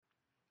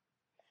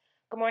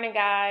Good morning,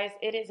 guys.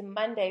 It is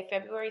Monday,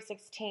 February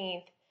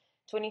 16th,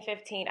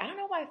 2015. I don't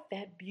know why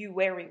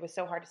February was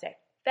so hard to say.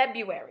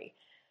 February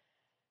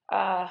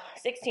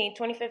 16th,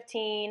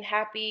 2015.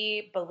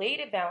 Happy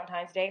belated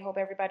Valentine's Day. Hope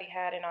everybody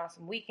had an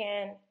awesome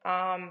weekend.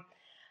 I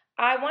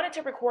wanted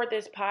to record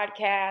this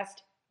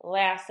podcast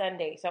last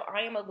Sunday, so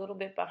I am a little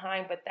bit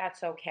behind, but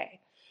that's okay.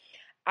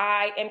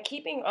 I am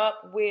keeping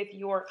up with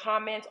your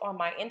comments on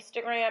my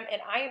Instagram,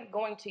 and I am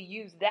going to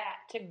use that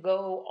to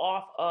go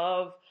off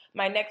of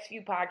my next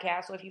few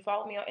podcasts. So if you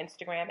follow me on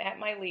Instagram at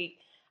my leak,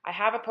 I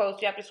have a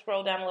post. You have to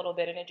scroll down a little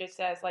bit, and it just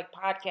says like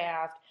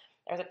podcast.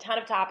 There's a ton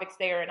of topics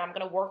there, and I'm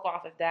going to work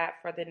off of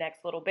that for the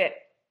next little bit.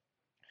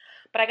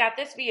 But I got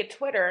this via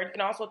Twitter. You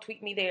can also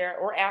tweet me there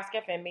or ask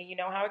FM me. You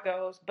know how it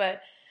goes. But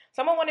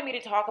someone wanted me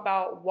to talk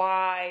about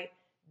why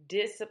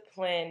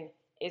discipline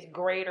is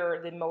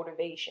greater than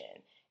motivation.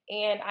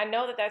 And I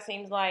know that that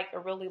seems like a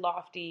really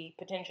lofty,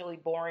 potentially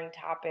boring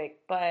topic,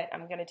 but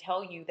I'm going to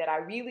tell you that I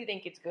really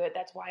think it's good.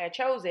 That's why I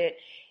chose it.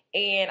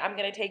 And I'm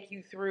going to take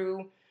you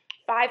through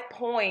 5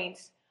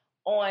 points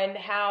on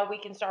how we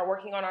can start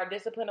working on our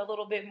discipline a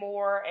little bit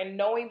more and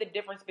knowing the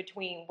difference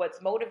between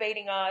what's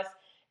motivating us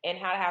and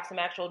how to have some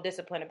actual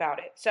discipline about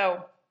it.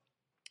 So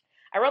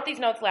I wrote these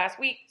notes last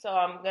week, so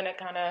I'm going to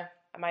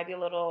I might be a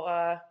little,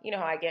 you know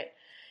how I get.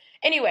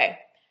 Anyway,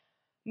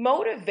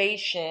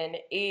 motivation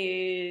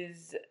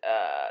is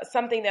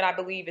something that I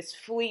believe is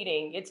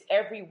fleeting. It's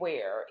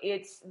everywhere.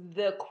 It's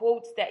the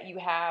quotes that you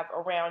have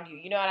around you.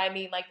 You know what I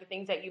mean? Like the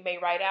things that you may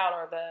write out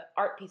or the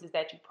art pieces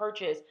that you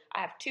purchase. I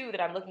have two that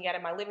I'm looking at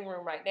in my living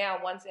room right now.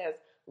 One says,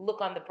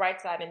 look on the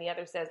bright side, and the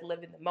other says,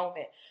 live in the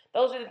moment.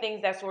 Those are the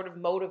things that sort of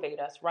motivate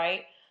us,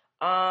 right?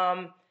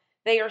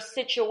 They are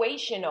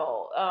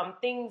situational.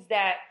 Things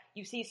that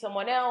you see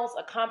someone else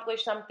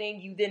accomplish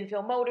something, you then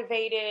feel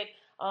motivated.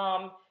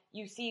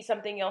 You see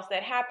something else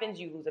that happens,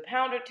 you lose a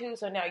pound or two,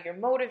 so now you're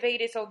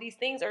motivated. So these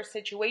things are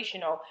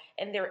situational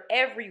and they're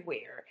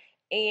everywhere.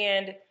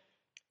 And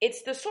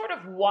it's the sort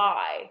of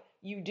why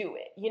you do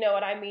it. You know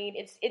what I mean?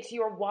 It's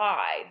your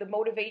why. The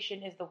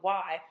motivation is the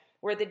why,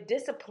 where the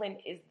discipline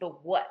is the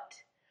what.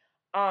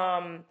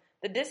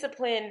 The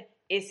discipline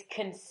is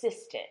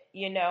consistent,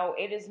 you know,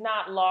 it is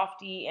not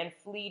lofty and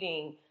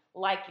fleeting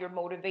like your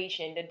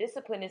motivation. The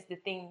discipline is the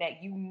thing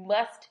that you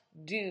must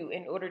do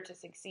in order to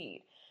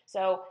succeed.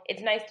 So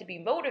it's nice to be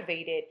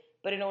motivated,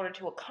 but in order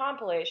to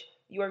accomplish,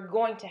 you are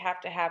going to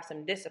have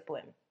some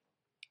discipline.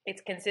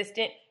 It's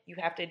consistent. You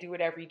have to do it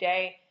every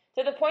day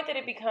to the point that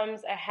it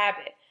becomes a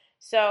habit.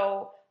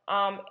 So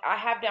I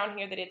have down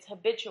here that it's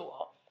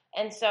habitual.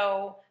 And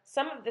so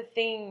some of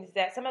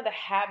the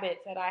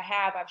habits that I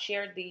have, I've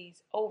shared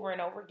these over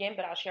and over again,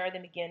 but I'll share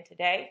them again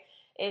today,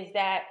 is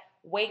that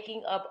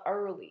waking up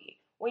early.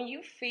 When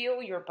you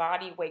feel your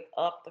body wake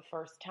up the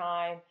first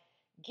time,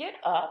 get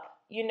up.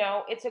 You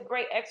know, it's a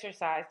great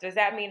exercise. Does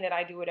that mean that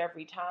I do it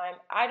every time?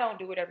 I don't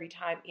do it every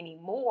time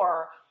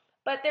anymore.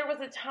 But there was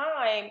a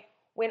time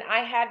when I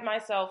had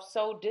myself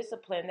so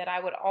disciplined that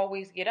I would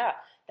always get up.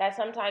 That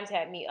sometimes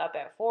had me up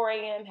at 4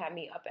 a.m., had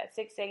me up at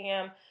 6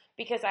 a.m.,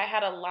 because I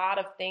had a lot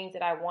of things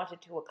that I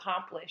wanted to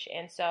accomplish.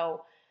 And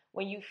so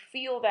when you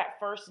feel that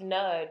first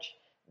nudge,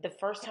 the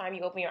first time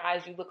you open your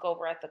eyes, you look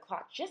over at the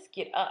clock, just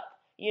get up,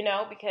 you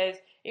know, because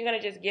you're going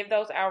to just give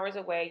those hours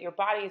away. Your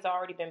body has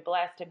already been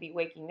blessed to be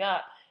waking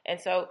up. And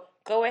so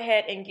go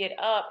ahead and get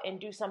up and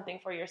do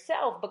something for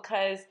yourself,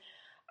 because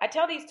I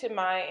tell these to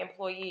my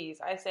employees.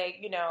 I say,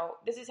 you know,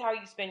 this is how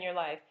you spend your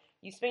life.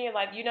 You spend your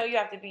life, you know, you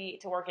have to be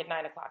to work at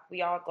 9 o'clock.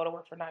 We all go to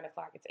work for 9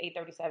 o'clock. It's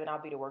 8:37.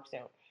 I'll be to work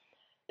soon.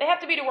 They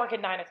have to be to work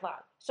at 9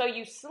 o'clock. So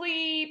you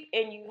sleep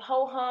and you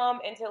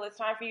ho-hum until it's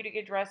time for you to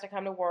get dressed to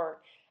come to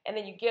work. And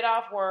then you get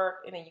off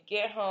work and then you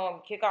get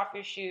home, kick off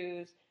your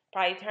shoes,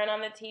 probably turn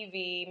on the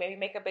TV, maybe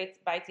make a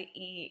bite to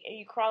eat, and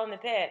you crawl in the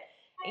bed.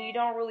 And you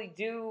don't really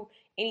do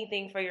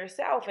anything for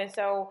yourself. And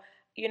so,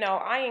 you know,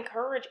 I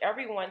encourage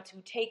everyone to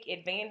take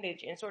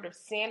advantage and sort of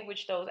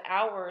sandwich those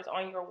hours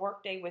on your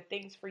workday with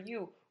things for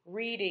you.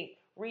 Reading,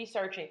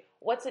 researching.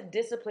 What's a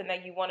discipline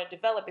that you want to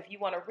develop? If you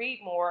want to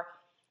read more,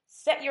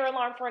 set your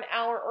alarm for an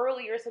hour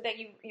earlier so that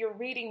you're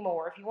reading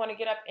more. If you want to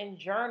get up and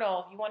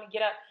journal, if you want to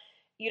get up,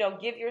 you know,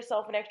 give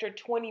yourself an extra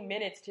 20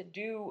 minutes to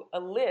do a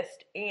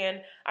list.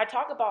 And I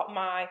talk about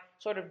my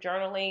sort of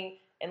journaling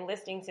and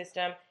listing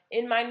system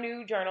in my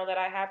new journal that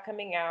I have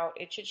coming out.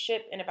 It should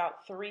ship in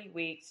about 3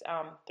 weeks,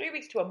 3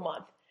 weeks to a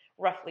month,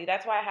 roughly.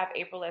 That's why I have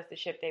April as the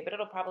ship date, but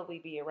it'll probably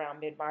be around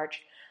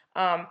mid-March.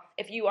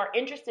 If you are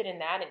interested in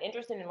that and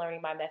interested in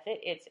learning my method,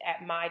 it's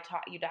at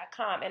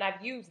mytaughtyou.com. And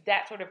I've used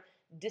that sort of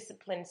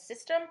discipline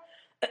system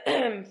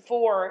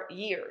for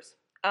years.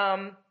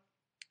 And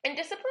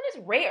discipline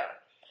is rare.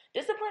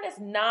 Discipline is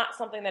not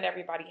something that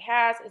everybody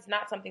has. It's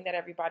not something that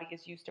everybody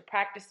is used to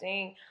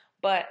practicing.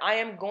 But I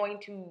am going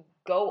to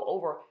go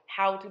over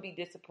how to be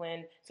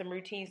disciplined, some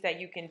routines that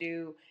you can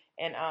do,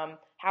 and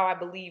how I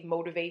believe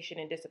motivation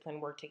and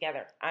discipline work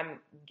together. I'm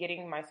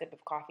getting my sip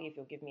of coffee if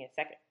you'll give me a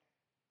second.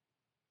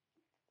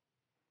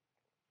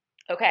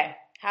 Okay,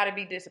 how to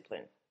be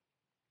disciplined.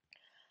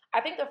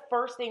 I think the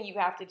first thing you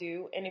have to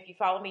do, and if you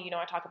follow me, you know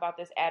I talk about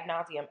this ad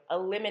nauseum,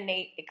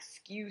 eliminate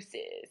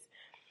excuses.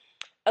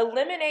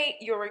 Eliminate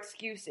your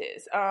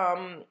excuses.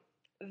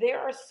 There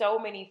are so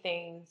many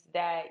things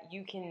that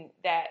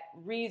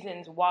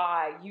reasons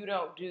why you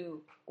don't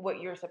do what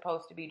you're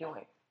supposed to be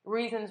doing.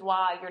 Reasons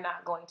why you're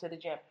not going to the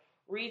gym.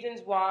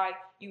 Reasons why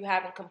you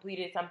haven't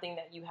completed something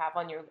that you have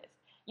on your list.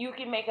 You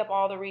can make up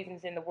all the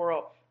reasons in the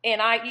world.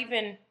 And I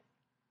even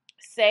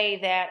say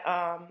that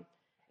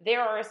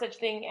there are such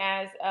thing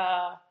as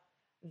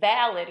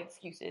valid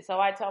excuses. So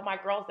I tell my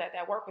girls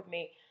that work with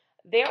me,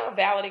 there are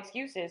valid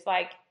excuses.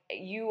 Like,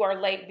 you are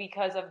late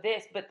because of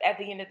this, but at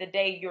the end of the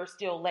day, you're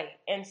still late.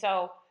 And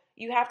so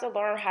you have to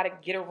learn how to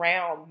get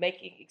around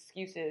making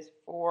excuses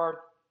for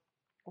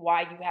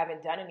why you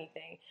haven't done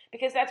anything,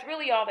 because that's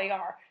really all they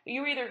are.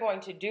 You're either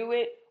going to do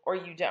it or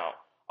you don't.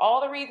 All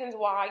the reasons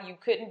why you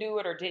couldn't do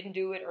it or didn't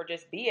do it or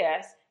just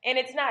BS, and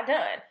it's not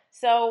done.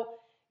 So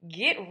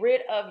get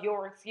rid of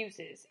your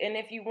excuses. And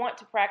if you want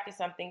to practice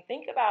something,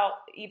 think about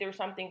either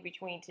something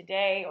between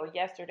today or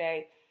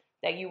yesterday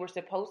that you were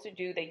supposed to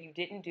do that you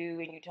didn't do,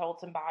 and you told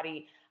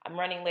somebody, I'm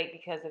running late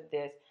because of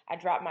this. I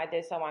dropped my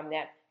this, so I'm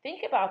that.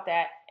 Think about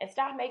that and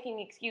stop making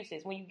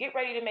excuses. When you get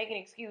ready to make an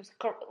excuse,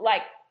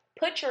 like,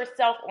 put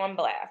yourself on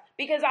blast,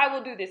 because I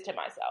will do this to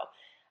myself.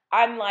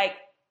 I'm like,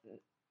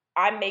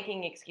 I'm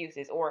making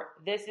excuses, or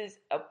this is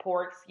a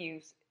poor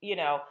excuse,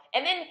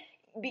 and then,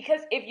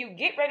 because if you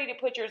get ready to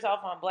put yourself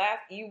on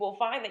blast, you will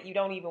find that you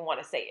don't even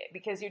want to say it,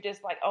 because you're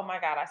just like, oh my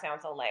God, I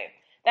sound so lame.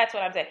 That's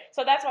what I'm saying.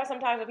 So that's why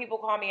sometimes when people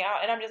call me out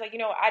and I'm just like,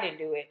 I didn't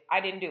do it. I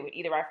didn't do it.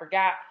 Either I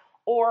forgot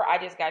or I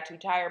just got too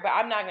tired. But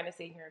I'm not going to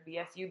sit here and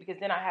BS you, because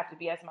then I have to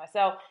BS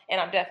myself, and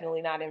I'm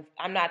definitely not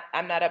I'm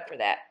not up for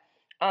that.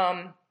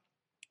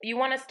 You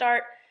want to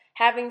start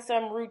having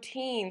some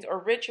routines or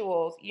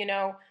rituals,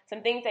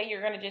 some things that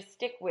you're going to just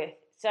stick with.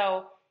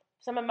 So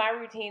some of my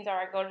routines are,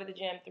 I go to the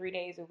gym 3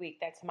 days a week.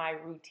 That's my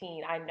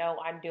routine. I know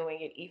I'm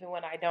doing it even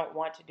when I don't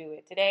want to do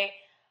it. Today,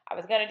 I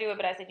was going to do it,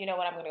 but I said, you know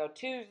what, I'm going to go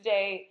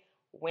Tuesday,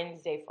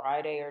 Wednesday,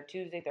 Friday, or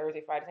Tuesday,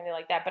 Thursday, Friday, something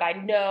like that. But I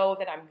know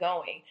that I'm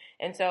going.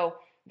 And so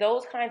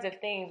those kinds of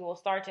things will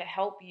start to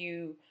help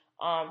you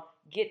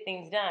get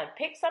things done.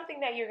 Pick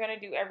something that you're going to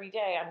do every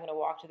day. I'm going to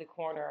walk to the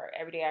corner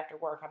every day after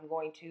work. I'm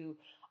going to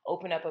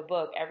open up a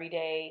book every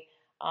day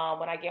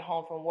when I get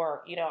home from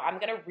work. I'm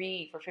going to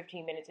read for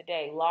 15 minutes a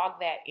day. Log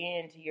that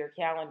into your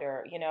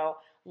calendar.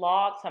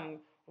 Log some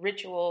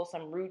rituals,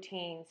 some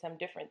routines, some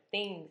different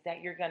things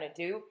that you're going to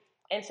do.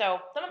 And so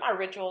some of my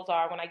rituals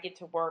are, when I get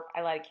to work,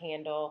 I light a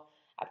candle,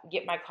 I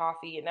get my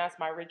coffee, and that's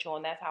my ritual.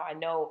 And that's how I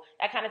know.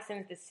 That kind of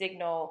sends the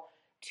signal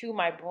to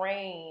my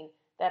brain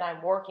that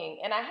I'm working.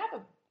 And I have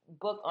a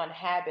book on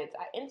habits.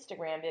 I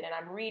Instagrammed it and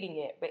I'm reading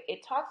it, but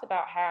it talks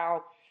about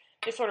how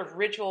just sort of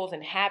rituals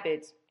and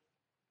habits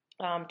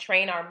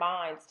train our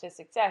minds to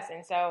success.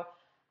 And so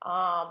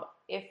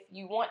if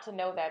you want to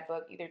know that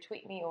book, either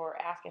tweet me or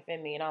ask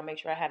FM me, and I'll make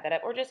sure I have that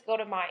up, or just go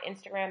to my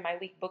Instagram, my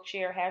Leak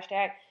Bookshare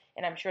hashtag,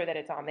 and I'm sure that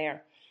it's on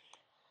there.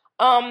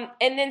 And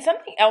then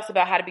something else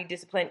about how to be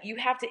disciplined, you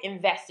have to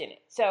invest in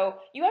it. So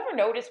you ever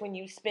notice when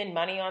you spend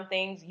money on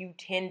things, you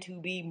tend to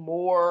be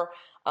more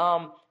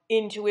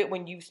into it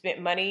when you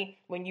spent money.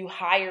 When you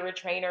hire a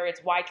trainer,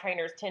 it's why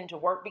trainers tend to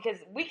work, because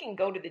we can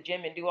go to the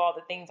gym and do all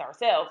the things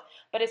ourselves,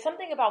 but it's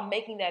something about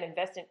making that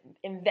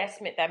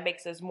investment that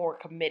makes us more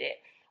committed.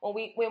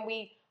 When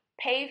we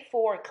pay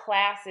for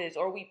classes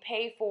or we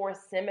pay for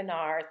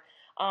seminars,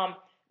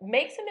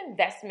 make some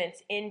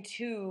investments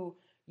into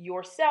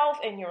yourself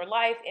and your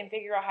life and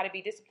figure out how to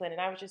be disciplined.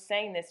 And I was just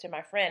saying this to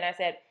my friend. I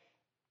said,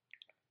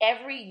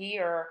 every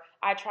year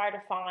I try to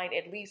find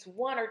at least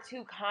one or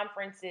two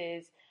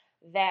conferences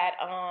that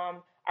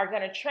are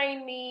going to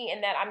train me,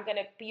 and that I'm going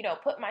to,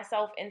 put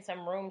myself in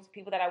some rooms,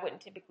 people that I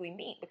wouldn't typically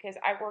meet, because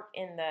I work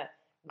in the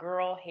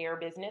girl hair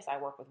business. I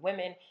work with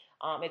women.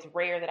 It's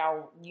rare that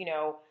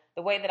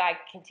the way that I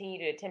continue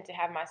to attempt to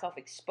have myself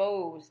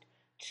exposed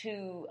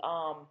to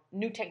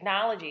new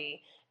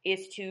technology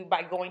is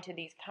by going to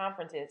these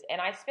conferences,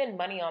 and I spend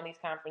money on these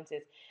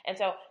conferences. And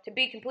so, to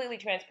be completely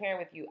transparent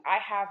with you, I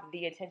have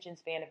the attention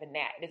span of a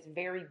gnat. It is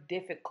very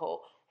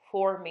difficult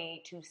for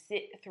me to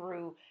sit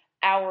through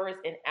hours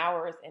and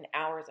hours and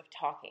hours of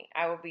talking.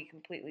 I will be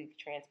completely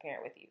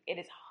transparent with you. It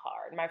is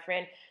hard. My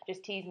friend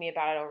just teased me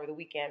about it over the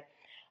weekend.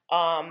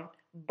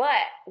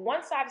 But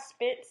once I've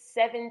spent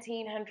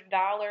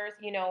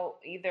 $1,700,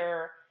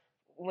 either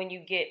when you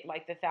get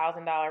like the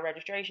 $1,000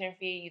 registration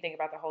fee, you think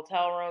about the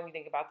hotel room, you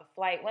think about the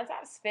flight. Once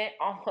I've spent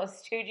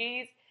almost 2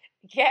 G's,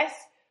 guess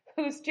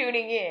who's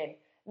tuning in?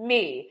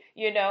 Me,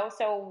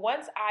 So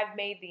once I've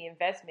made the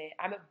investment,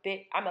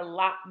 I'm a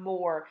lot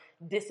more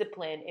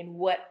disciplined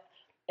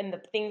in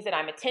the things that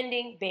I'm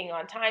attending, being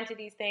on time to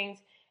these things,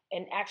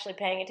 and actually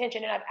paying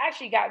attention. And I've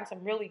actually gotten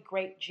some really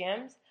great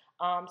gems.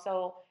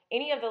 So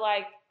any of the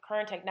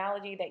current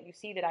technology that you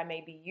see that I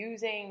may be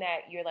using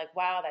that you're like,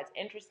 wow, that's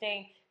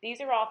interesting,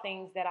 these are all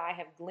things that I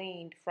have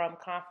gleaned from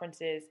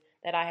conferences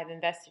that I have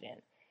invested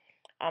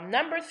in.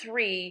 Number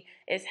 3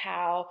 is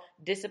how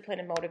discipline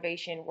and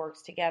motivation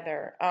works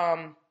together.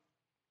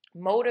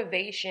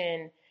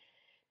 motivation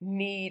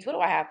needs, what do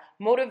I have?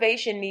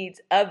 Motivation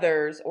needs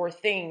others or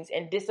things,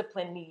 and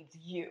discipline needs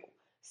you.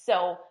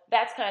 So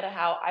that's kind of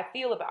how I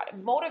feel about it.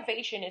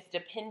 Motivation is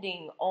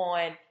depending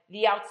on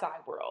the outside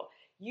world.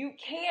 You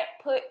can't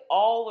put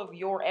all of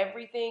your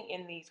everything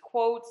in these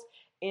quotes,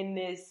 in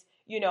this,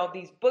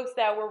 these books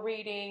that we're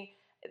reading,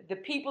 the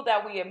people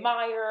that we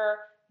admire.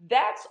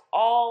 That's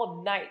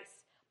all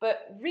nice.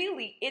 But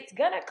really, it's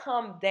going to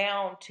come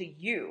down to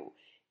you.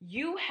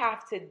 You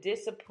have to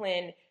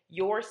discipline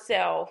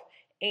yourself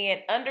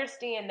and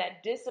understand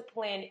that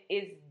discipline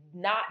is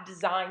not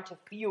designed to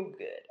feel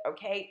good,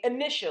 okay?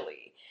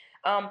 Initially.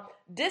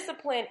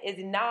 Discipline is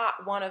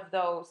not one of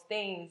those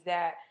things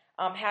that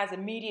has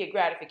immediate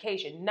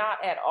gratification.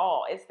 Not at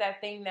all. It's that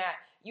thing that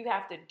you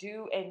have to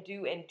do and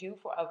do and do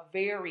for a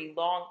very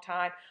long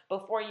time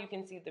before you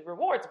can see the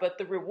rewards. But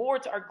the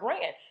rewards are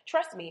grand.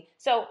 Trust me.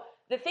 So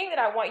the thing that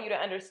I want you to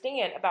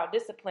understand about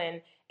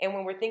discipline, and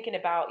when we're thinking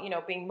about,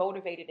 being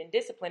motivated and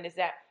disciplined, is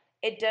that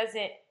it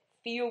doesn't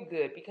feel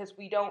good because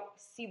we don't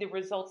see the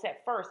results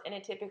at first, and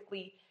it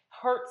typically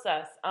hurts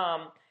us.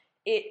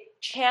 It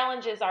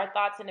challenges our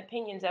thoughts and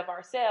opinions of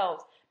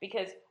ourselves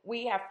because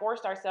we have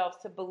forced ourselves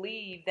to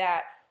believe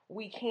that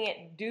we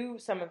can't do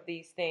some of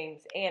these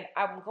things. And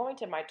I'm going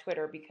to my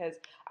Twitter because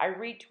I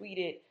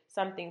retweeted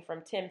something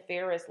from Tim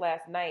Ferriss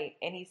last night,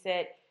 and he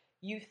said,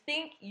 "You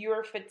think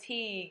you're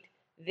fatigued,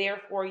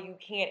 therefore you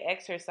can't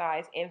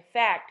exercise. In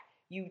fact,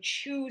 you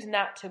choose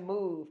not to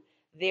move,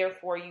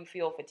 therefore you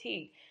feel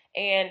fatigued."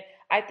 And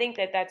I think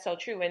that that's so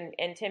true.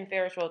 And Tim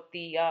Ferriss wrote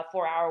the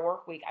 4-Hour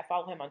Work Week. I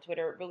follow him on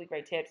Twitter. Really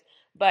great tips.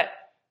 But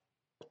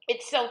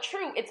it's so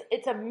true.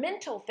 It's a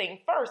mental thing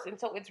first. And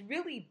so it's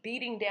really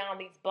beating down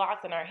these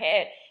blocks in our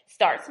head.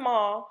 Start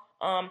small.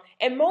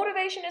 And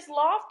motivation is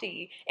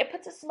lofty. It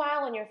puts a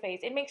smile on your face.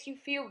 It makes you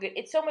feel good.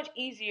 It's so much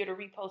easier to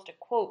repost a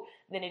quote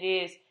than it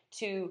is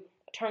to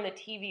turn the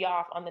TV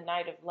off on the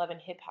night of Love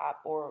and Hip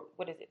Hop, or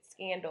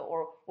Scandal,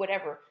 or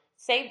whatever.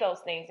 Save those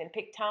things and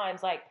pick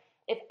times. Like,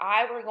 if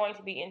I were going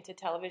to be into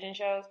television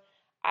shows,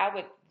 I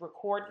would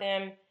record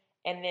them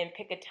and then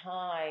pick a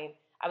time.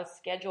 I would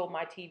schedule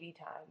my TV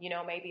time.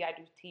 Maybe I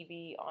do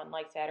TV on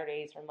like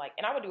Saturdays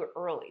and I would do it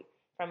early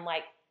from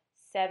like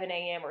 7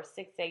 a.m. or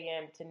 6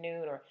 a.m. to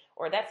noon,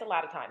 or that's a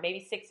lot of time, maybe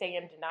 6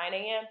 a.m. to 9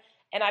 a.m.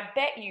 And I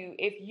bet you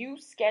if you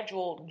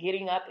schedule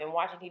getting up and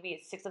watching TV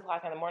at 6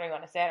 o'clock in the morning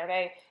on a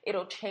Saturday,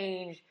 it'll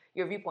change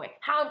your viewpoint.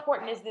 How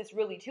important is this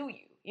really to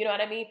you? You know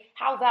what I mean?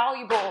 How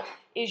valuable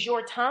is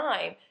your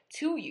time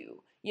to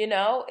you?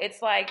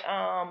 It's like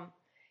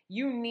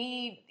you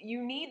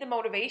need the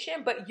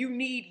motivation, but you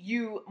need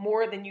you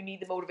more than you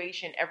need the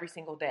motivation every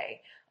single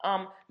day.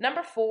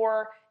 Number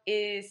 4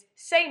 is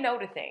say no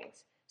to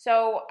things.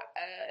 So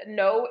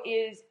no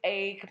is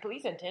a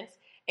complete sentence,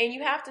 and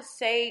you have to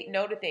say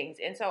no to things.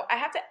 And so I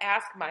have to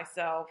ask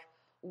myself,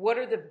 what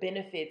are the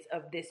benefits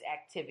of this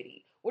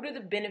activity? What are the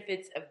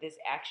benefits of this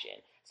action?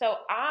 So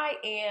I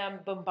am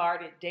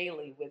bombarded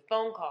daily with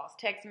phone calls,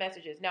 text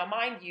messages. Now,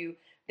 mind you,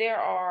 there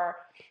are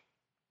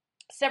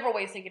several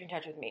ways to get in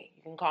touch with me.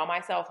 You can call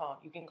my cell phone,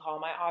 you can call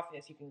my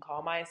office, you can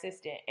call my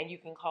assistant, and you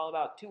can call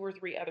about 2 or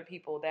 3 other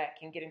people that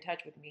can get in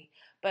touch with me.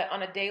 But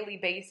on a daily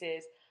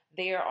basis,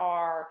 there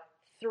are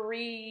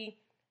 3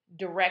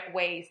 direct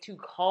ways to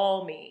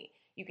call me.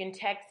 You can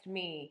text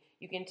me,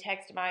 you can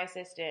text my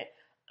assistant,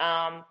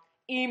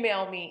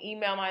 email me,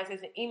 email my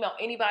assistant, email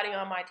anybody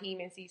on my team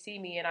and CC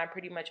me, and I'm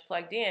pretty much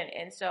plugged in.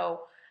 And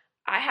so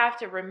I have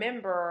to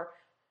remember,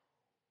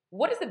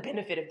 what is the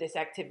benefit of this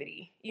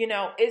activity?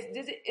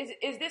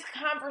 Is this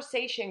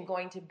conversation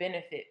going to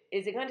benefit?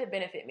 Is it going to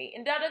benefit me?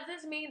 And does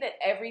this mean that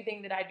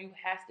everything that I do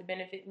has to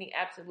benefit me?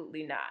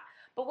 Absolutely not.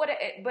 But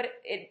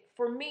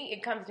for me,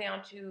 it comes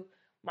down to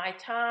my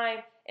time,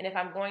 and if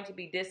I'm going to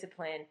be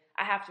disciplined,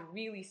 I have to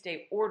really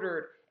stay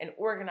ordered and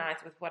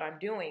organized with what I'm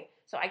doing.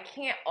 So I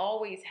can't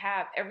always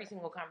have every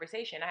single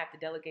conversation. I have to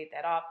delegate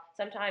that off.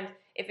 Sometimes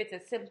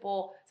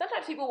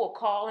sometimes people will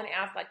call and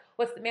ask, like,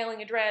 what's the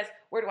mailing address?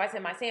 Where do I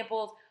send my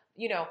samples?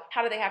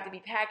 How do they have to be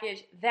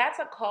packaged? That's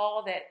a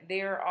call that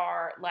there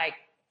are like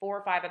 4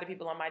 or 5 other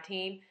people on my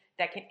team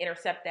that can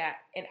intercept that,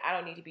 and I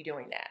don't need to be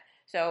doing that.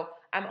 So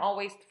I'm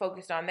always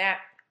focused on that.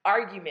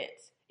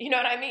 Arguments. You know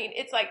what I mean?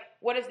 It's like,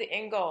 what is the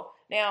end goal?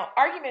 Now,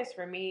 arguments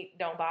for me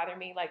don't bother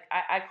me. Like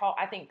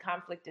I think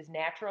conflict is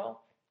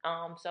natural.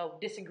 So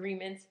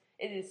disagreements,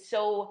 it is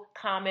so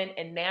common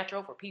and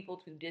natural for people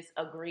to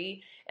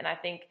disagree. And I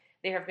think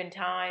there have been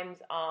times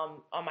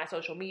on my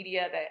social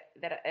media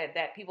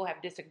that people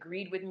have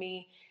disagreed with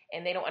me,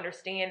 and they don't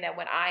understand that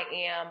when I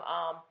am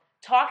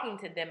talking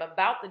to them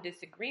about the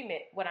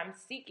disagreement, what I'm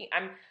seeking,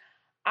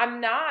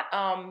 I'm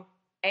not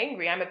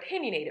angry. I'm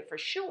opinionated for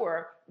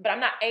sure, but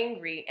I'm not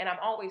angry, and I'm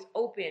always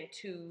open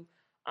to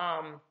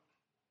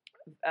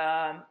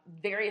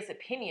various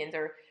opinions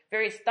or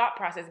various thought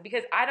processes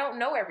because I don't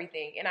know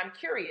everything, and I'm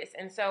curious.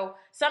 And so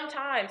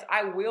sometimes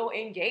I will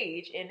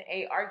engage in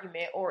a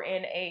argument or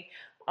in a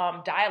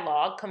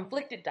dialogue,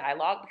 conflicted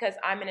dialogue, because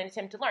I'm in an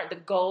attempt to learn. The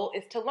goal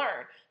is to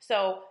learn.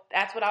 So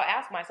that's what I'll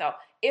ask myself.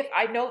 if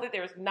I know that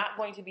there's not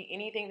going to be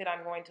anything that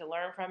I'm going to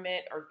learn from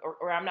it,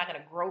 or I'm not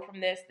going to grow from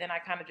this, then I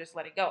kind of just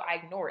let it go. I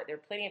ignore it. There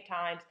are plenty of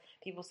times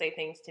people say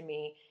things to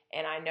me,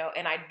 and I know,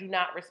 and I do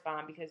not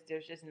respond because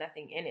there's just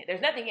nothing in it.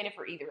 There's nothing in it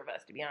for either of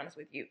us, to be honest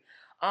with you.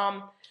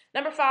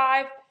 Number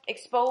 5,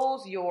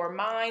 expose your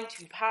mind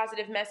to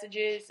positive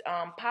messages,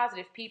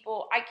 positive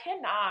people.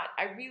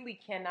 I really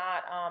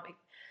cannot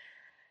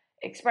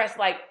express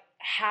like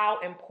how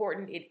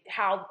important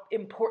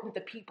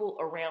the people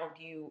around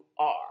you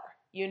are,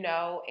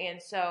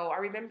 And so I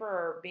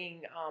remember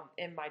being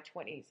in my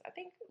 20s, I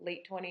think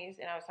late 20s,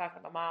 and I was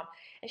talking to my mom,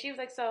 and she was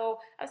like, so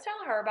I was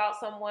telling her about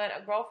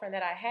a girlfriend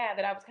that I had,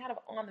 that I was kind of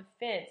on the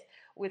fence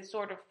with,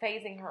 sort of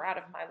phasing her out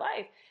of my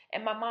life.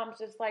 And my mom's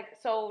just like,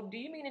 so do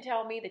you mean to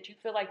tell me that you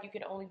feel like you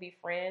can only be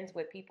friends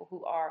with people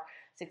who are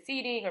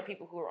succeeding, or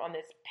people who are on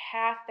this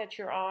path that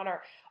you're on,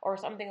 or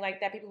something like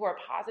that, people who are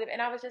positive?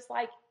 And I was just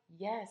like,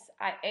 yes,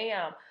 I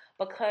am.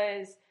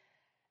 Because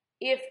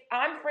if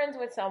I'm friends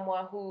with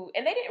someone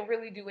and they didn't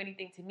really do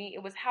anything to me,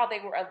 it was how they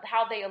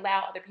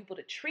allow other people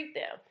to treat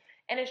them.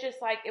 And it's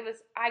just like,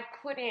 I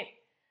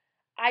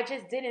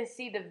just didn't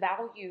see the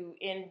value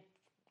in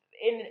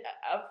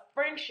a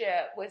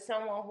friendship with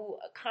someone who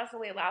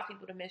constantly allows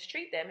people to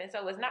mistreat them. And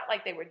so it's not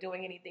like they were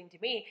doing anything to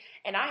me.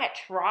 And I had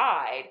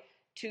tried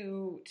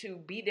to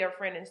be their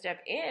friend and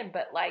step in,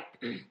 but like,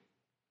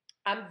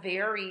 I'm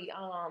very,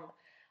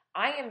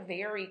 I am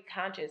very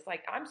conscious.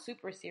 Like, I'm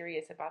super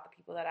serious about the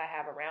people that I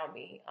have around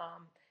me.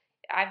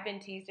 I've been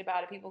teased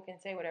about it. People can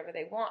say whatever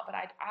they want, but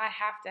I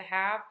have to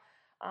have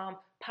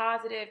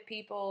positive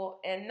people,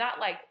 and not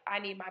like I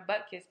need my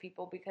butt kiss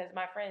people, because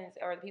my friends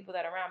or the people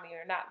that are around me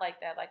are not like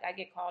that. Like, I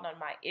get called on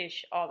my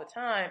ish all the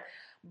time,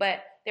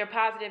 but they're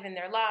positive in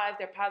their lives.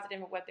 They're positive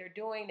in what they're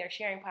doing. They're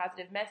sharing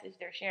positive message.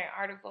 They're sharing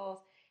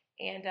articles,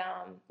 and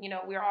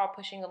we're all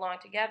pushing along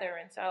together.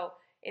 And so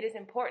it is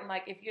important.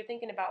 Like, if you're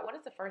thinking about what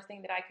is the first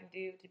thing that I can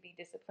do to be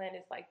disciplined,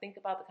 it's like, think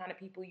about the kind of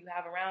people you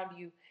have around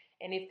you.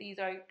 And if these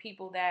are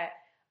people that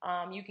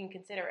you can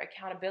consider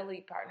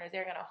accountability partners,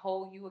 they're going to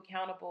hold you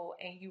accountable,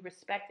 and you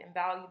respect and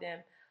value them.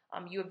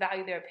 You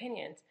value their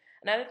opinions.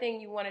 Another thing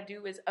you want to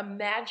do is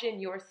imagine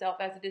yourself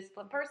as a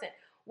disciplined person.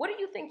 What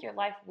do you think your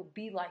life would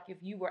be like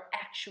if you were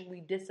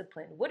actually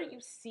disciplined? What do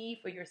you see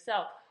for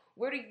yourself?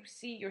 Where do you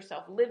see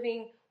yourself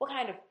living? What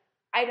kind of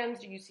items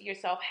do you see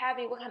yourself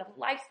having? What kind of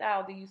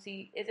lifestyle do you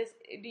see?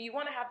 Do you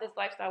want to have this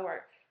lifestyle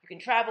where you can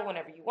travel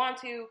whenever you want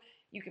to?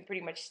 You can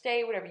pretty much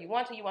stay whatever you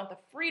want to. You want the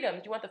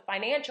freedoms. You want the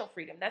financial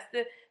freedom. That's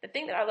the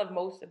thing that I love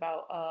most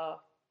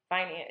about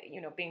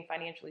being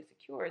financially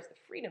secure, is the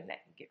freedom that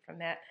you get from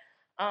that.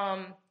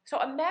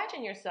 So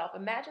imagine yourself,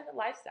 imagine the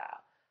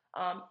lifestyle,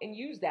 and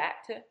use that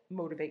to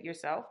motivate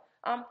yourself.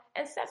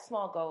 And set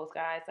small goals,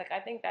 guys. Like, I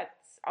think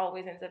that's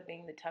always ends up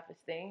being the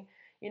toughest thing.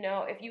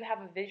 If you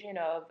have a vision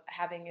of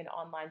having an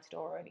online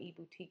store or an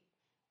e-boutique,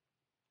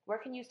 where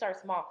can you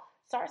start small?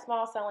 Start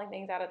small, selling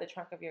things out of the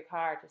trunk of your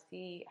car to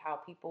see how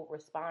people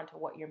respond to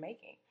what you're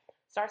making.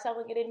 Start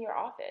selling it in your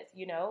office.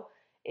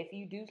 If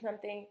you do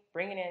something,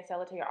 bring it in,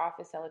 sell it to your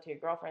office, sell it to your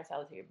girlfriend,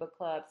 sell it to your book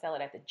club, sell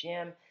it at the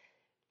gym.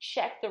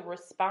 Check the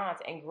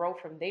response and grow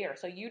from there.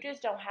 So you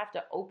just don't have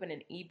to open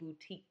an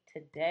e-boutique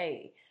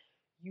today.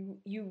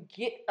 You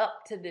get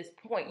up to this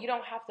point. You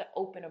don't have to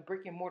open a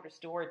brick and mortar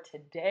store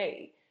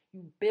today.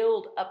 You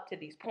build up to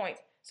these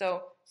points.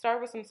 So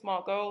start with some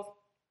small goals.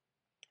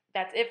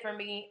 That's it for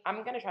me.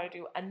 I'm going to try to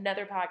do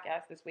another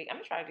podcast this week. I'm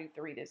going to try to do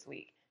 3 this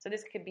week. So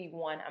this could be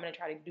 1. I'm going to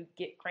try to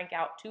crank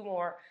out 2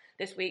 more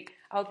this week.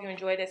 I hope you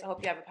enjoy this. I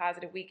hope you have a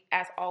positive week.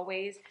 As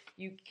always,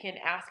 you can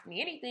ask me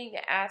anything.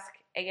 Ask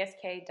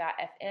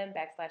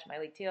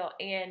ask.fm/MyLeeTeal.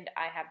 And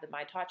I have the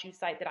My Taught You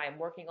site that I am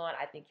working on.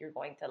 I think you're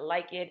going to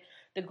like it.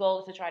 The goal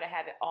is to try to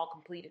have it all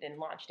completed and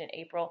launched in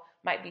April.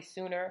 Might be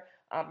sooner,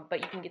 but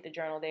you can get the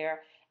journal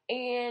there.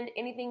 And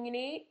anything you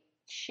need,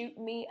 shoot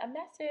me a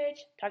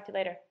message. Talk to you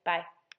later. Bye.